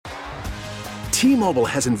T-Mobile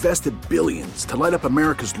has invested billions to light up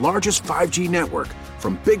America's largest 5G network,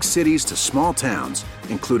 from big cities to small towns,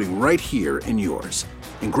 including right here in yours.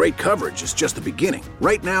 And great coverage is just the beginning.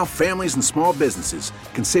 Right now, families and small businesses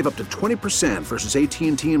can save up to 20% versus AT&T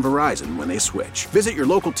and Verizon when they switch. Visit your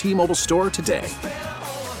local T-Mobile store today.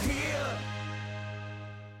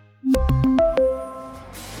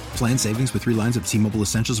 Plan savings with 3 lines of T-Mobile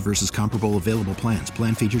Essentials versus comparable available plans.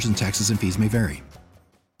 Plan features and taxes and fees may vary.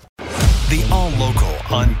 The All Local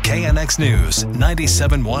on KNX News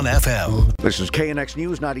 97.1 FM. This is KNX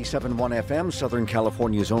News 97.1 FM, Southern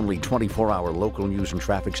California's only 24-hour local news and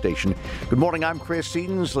traffic station. Good morning, I'm Chris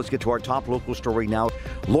Sedens. Let's get to our top local story now.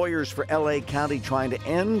 Lawyers for L.A. County trying to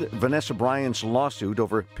end Vanessa Bryant's lawsuit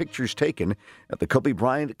over pictures taken at the Kobe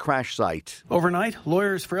Bryant crash site. Overnight,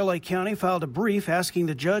 lawyers for L.A. County filed a brief asking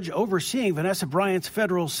the judge overseeing Vanessa Bryant's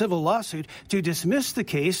federal civil lawsuit to dismiss the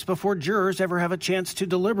case before jurors ever have a chance to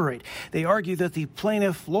deliberate. They argue that the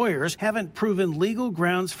plaintiff lawyers haven't proven legal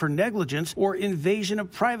grounds for negligence or invasion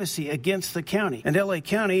of privacy against the county. And L.A.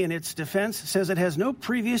 County, in its defense, says it has no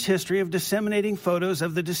previous history of disseminating photos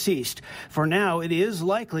of the deceased. For now, it is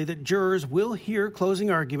likely that jurors will hear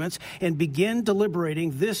closing arguments and begin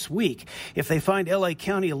deliberating this week. If they find L.A.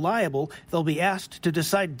 County liable, they'll be asked to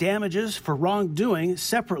decide damages for wrongdoing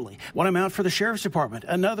separately. One amount for the Sheriff's Department,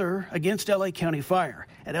 another against L.A. County Fire.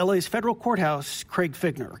 At L.A.'s federal courthouse, Craig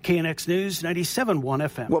Figner, KNX News 97.1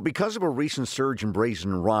 FM. Well, because of a recent surge in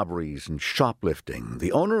brazen robberies and shoplifting,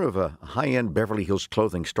 the owner of a high-end Beverly Hills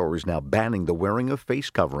clothing store is now banning the wearing of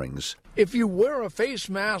face coverings. If you wear a face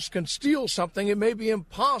mask and steal something, it may be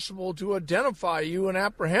impossible to identify you and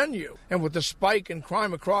apprehend you. And with the spike in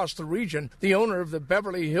crime across the region, the owner of the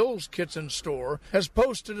Beverly Hills Kitchen store has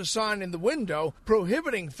posted a sign in the window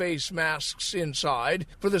prohibiting face masks inside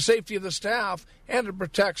for the safety of the staff and to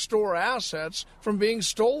protect store assets from being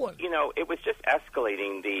stolen. You know, it was just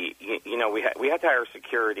escalating. We had to hire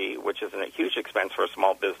security, which is a huge expense for a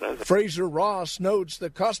small business. Fraser Ross notes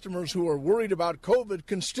that customers who are worried about COVID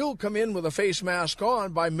can still come in with a face mask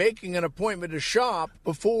on by making an appointment to shop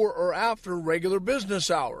before or after regular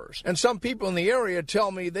business hours. And some people in the area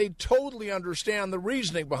tell me they totally understand the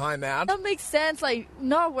reasoning behind that. That makes sense, like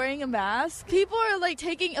not wearing a mask. People are like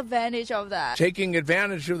taking advantage of that. Taking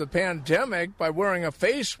advantage of the pandemic by wearing a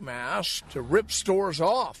face mask to rip stores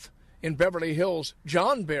off. In Beverly Hills,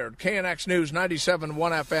 John Baird, KNX News 97.1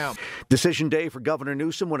 FM. Decision day for Governor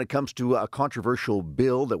Newsom when it comes to a controversial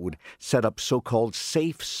bill that would set up so-called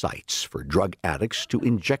safe sites for drug addicts to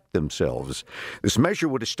inject themselves. This measure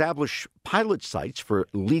would establish pilot sites for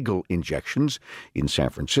legal injections in San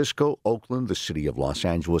Francisco, Oakland, the city of Los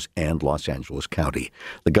Angeles, and Los Angeles County.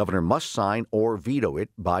 The governor must sign or veto it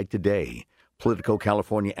by today. Politico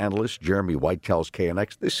California analyst Jeremy White tells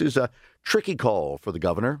KNX this is a tricky call for the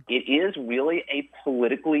governor. It is really a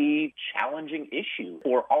politically challenging issue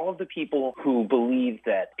for all of the people who believe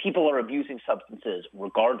that people are abusing substances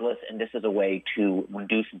regardless, and this is a way to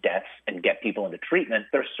reduce deaths and get people into treatment.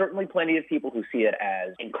 There's certainly plenty of people who see it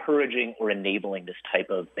as encouraging or enabling this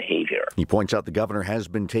type of behavior. He points out the governor has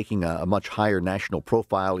been taking a much higher national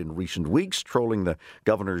profile in recent weeks, trolling the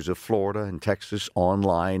governors of Florida and Texas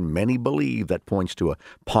online. Many believe that points to a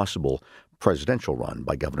possible presidential run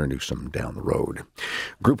by Governor Newsom down the road.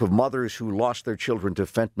 A group of mothers who lost their children to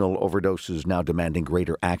fentanyl overdoses now demanding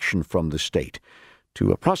greater action from the state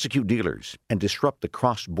to prosecute dealers and disrupt the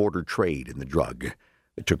cross-border trade in the drug.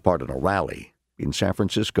 It took part in a rally in San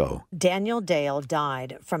Francisco. Daniel Dale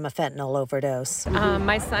died from a fentanyl overdose.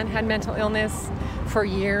 My son had mental illness for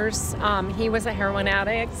years. He was a heroin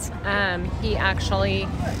addict. He actually,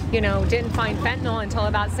 didn't find fentanyl until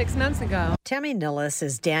about 6 months ago. Tammy Nillis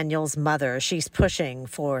is Daniel's mother. She's pushing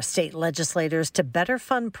for state legislators to better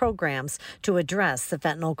fund programs to address the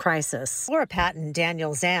fentanyl crisis. Laura Patton,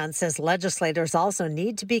 Daniel's aunt, says legislators also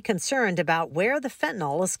need to be concerned about where the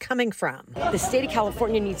fentanyl is coming from. The state of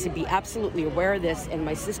California needs to be absolutely aware of this, and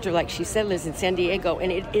my sister, like she said, lives in San Diego,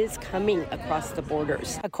 and it is coming across the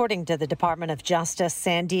borders. According to the Department of Justice,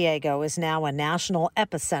 San Diego is now a national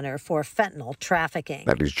epicenter for fentanyl trafficking.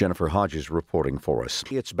 That is Jennifer Hodges reporting for us.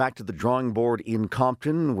 It's back to the drawing board in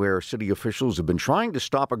Compton, where city officials have been trying to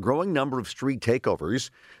stop a growing number of street takeovers.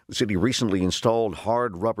 The city recently installed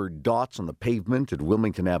hard rubber dots on the pavement at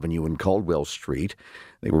Wilmington Avenue and Caldwell Street.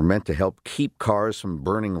 They were meant to help keep cars from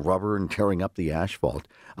burning rubber and tearing up the asphalt.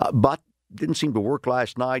 But didn't seem to work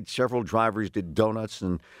last night. Several drivers did donuts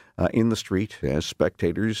in the street as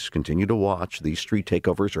spectators continue to watch. These street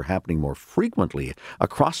takeovers are happening more frequently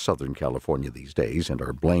across Southern California these days and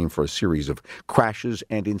are blamed for a series of crashes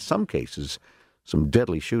and, in some cases, some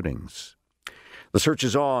deadly shootings. The search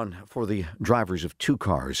is on for the drivers of two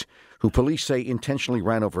cars who police say intentionally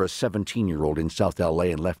ran over a 17-year-old in South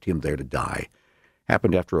L.A. and left him there to die.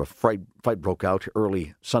 Happened after a fight broke out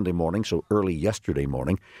early Sunday morning, so early yesterday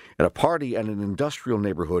morning, at a party at an industrial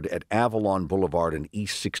neighborhood at Avalon Boulevard and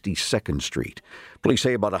East 62nd Street. Police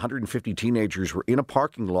say about 150 teenagers were in a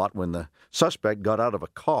parking lot when the suspect got out of a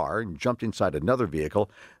car and jumped inside another vehicle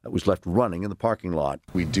that was left running in the parking lot.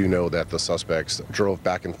 We do know that the suspects drove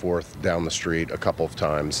back and forth down the street a couple of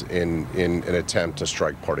times in an attempt to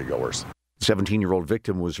strike partygoers. The 17-year-old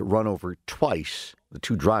victim was run over twice. The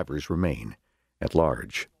two drivers remain at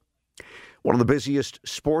large. One of the busiest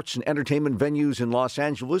sports and entertainment venues in Los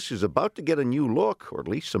Angeles is about to get a new look, or at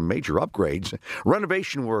least some major upgrades.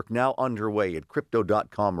 Renovation work now underway at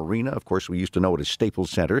Crypto.com Arena. Of course, we used to know it as Staples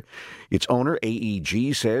Center. Its owner,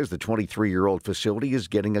 AEG, says the 23-year-old facility is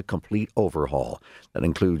getting a complete overhaul. That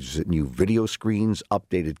includes new video screens,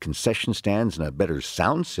 updated concession stands, and a better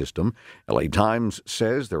sound system. LA Times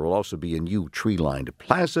says there will also be a new tree-lined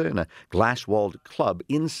plaza and a glass-walled club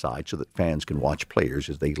inside so that fans can watch players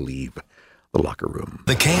as they leave the locker room.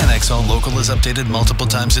 The KNX All Local is updated multiple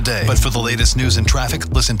times a day. But for the latest news and traffic,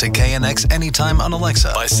 listen to KNX anytime on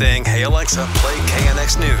Alexa by saying, "Hey Alexa, play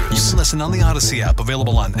KNX News." You can listen on the Odyssey app,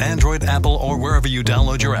 available on Android, Apple, or wherever you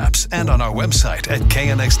download your apps, and on our website at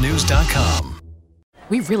knxnews.com.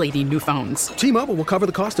 We really need new phones. T-Mobile will cover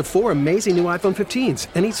the cost of 4 amazing new iPhone 15s,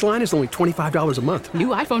 and each line is only $25 a month. New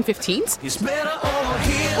iPhone 15s? It's better over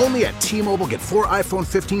here. Only at T-Mobile, get 4 iPhone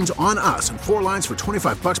 15s on us and 4 lines for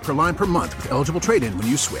 $25 per line per month with eligible trade-in when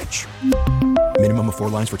you switch. Minimum of 4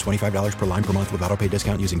 lines for $25 per line per month with autopay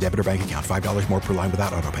discount using debit or bank account. $5 more per line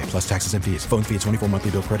without autopay, plus taxes and fees. Phone fee at 24 monthly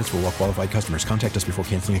bill credits for well-qualified customers. Contact us before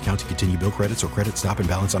canceling account to continue bill credits or credit stop and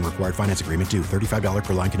balance on required finance agreement due. $35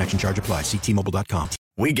 per line connection charge applies. See T-Mobile.com.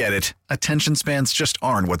 We get it. Attention spans just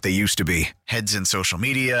aren't what they used to be. Heads in social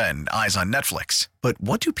media and eyes on Netflix. But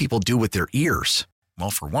what do people do with their ears? Well,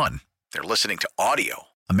 for one, they're listening to audio.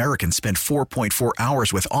 Americans spend 4.4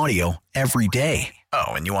 hours with audio every day.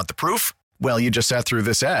 Oh, and you want the proof? Well, you just sat through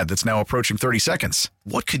this ad that's now approaching 30 seconds.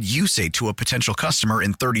 What could you say to a potential customer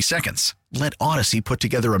in 30 seconds? Let Odyssey put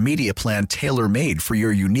together a media plan tailor-made for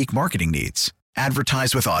your unique marketing needs.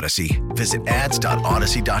 Advertise with Odyssey. Visit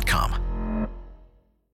ads.odyssey.com.